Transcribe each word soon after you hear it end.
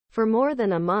For more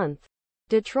than a month,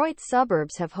 Detroit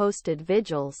suburbs have hosted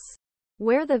vigils,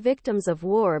 where the victims of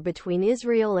war between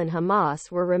Israel and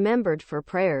Hamas were remembered for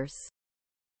prayers,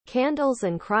 candles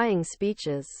and crying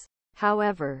speeches.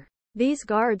 However, these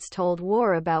guards told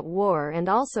war about war and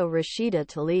also Rashida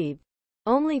Tlaib,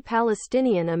 only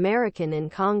Palestinian American in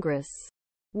Congress,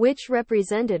 which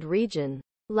represented region,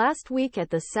 last week at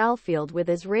the Salfield with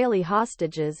Israeli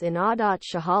hostages in Adat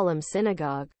Shahalem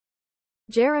synagogue.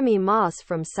 Jeremy Moss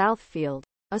from Southfield,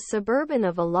 a suburban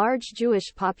of a large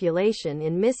Jewish population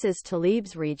in Mrs.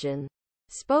 Tlaib's region,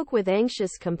 spoke with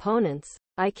anxious components.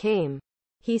 I came,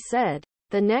 he said,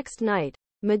 the next night,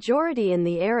 majority in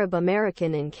the Arab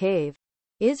American enclave,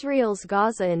 Israel's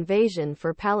Gaza invasion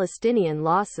for Palestinian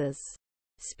losses.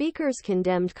 Speakers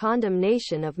condemned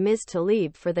condemnation of Ms.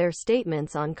 Tlaib for their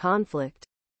statements on conflict.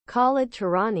 Khalid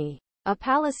Turani, a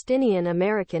Palestinian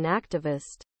American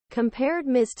activist, compared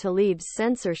Ms. Tlaib's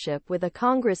censorship with a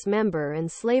Congress member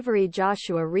and slavery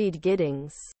Joshua Reed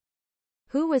Giddings,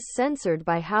 who was censored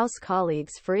by House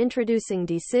colleagues for introducing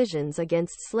decisions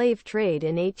against slave trade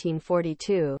in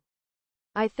 1842.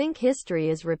 I think history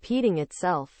is repeating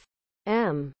itself.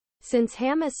 Since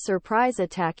Hamas' surprise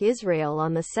attack Israel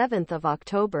on the 7th of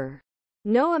October,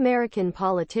 no American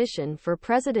politician for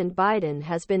President Biden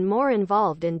has been more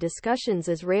involved in discussions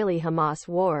Israeli-Hamas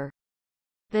war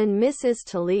than Mrs.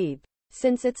 Tlaib.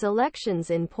 Since its elections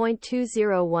in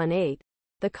 2018,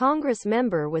 the Congress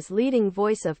member was leading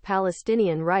voice of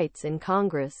Palestinian rights in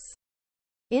Congress.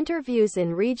 Interviews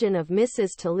in region of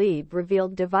Mrs. Tlaib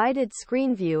revealed divided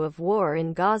screen view of war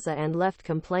in Gaza and left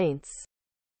complaints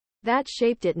that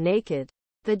shaped it naked.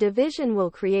 The division will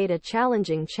create a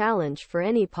challenging challenge for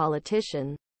any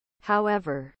politician.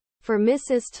 However, for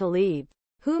Mrs. Tlaib,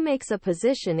 who makes a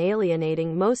position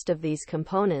alienating most of these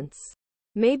components,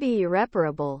 may be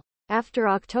irreparable. After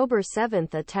October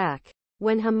 7th attack,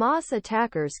 when Hamas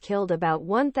attackers killed about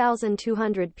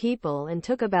 1,200 people and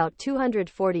took about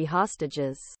 240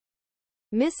 hostages,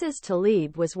 Mrs.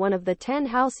 Tlaib was one of the 10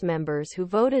 House members who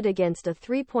voted against a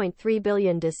 $3.3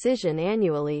 billion decision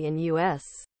annually in U.S.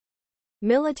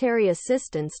 military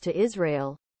assistance to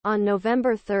Israel. On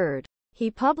November 3,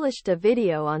 he published a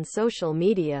video on social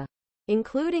media,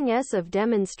 including of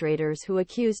demonstrators who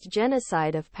accused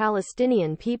genocide of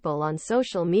Palestinian people on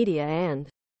social media and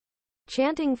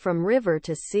chanting from river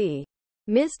to sea.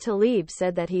 Ms. Tlaib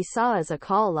said that he saw as a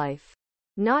call life,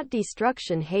 not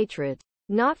destruction, hatred.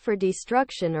 Not for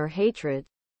destruction or hatred.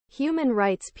 Human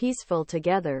rights peaceful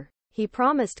together. He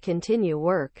promised continue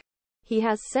work. He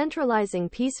has centralizing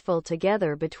peaceful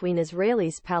together between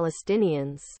Israelis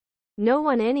Palestinians. No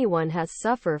one anyone has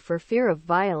suffer for fear of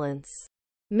violence.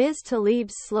 Ms.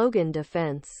 Tlaib's slogan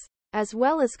defense, as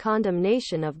well as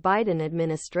condemnation of Biden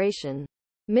administration.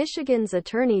 Michigan's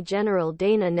Attorney General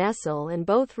Dana Nessel and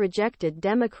both rejected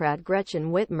Democrat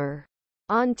Gretchen Whitmer.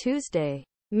 On Tuesday,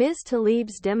 Ms.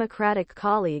 Tlaib's Democratic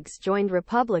colleagues joined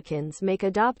Republicans make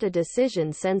adopt a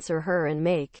decision censor her and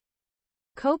make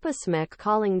Kopasmek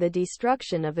calling the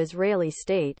destruction of Israeli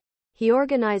state. He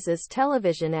organizes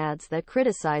television ads that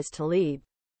criticize Tlaib.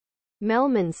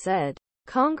 Melman said,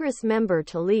 Congress member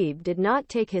Tlaib did not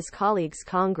take his colleagues'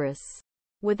 Congress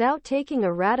without taking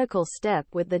a radical step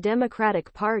with the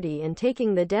Democratic Party and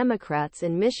taking the Democrats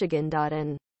in Michigan.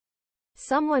 And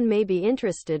someone may be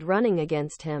interested running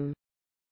against him.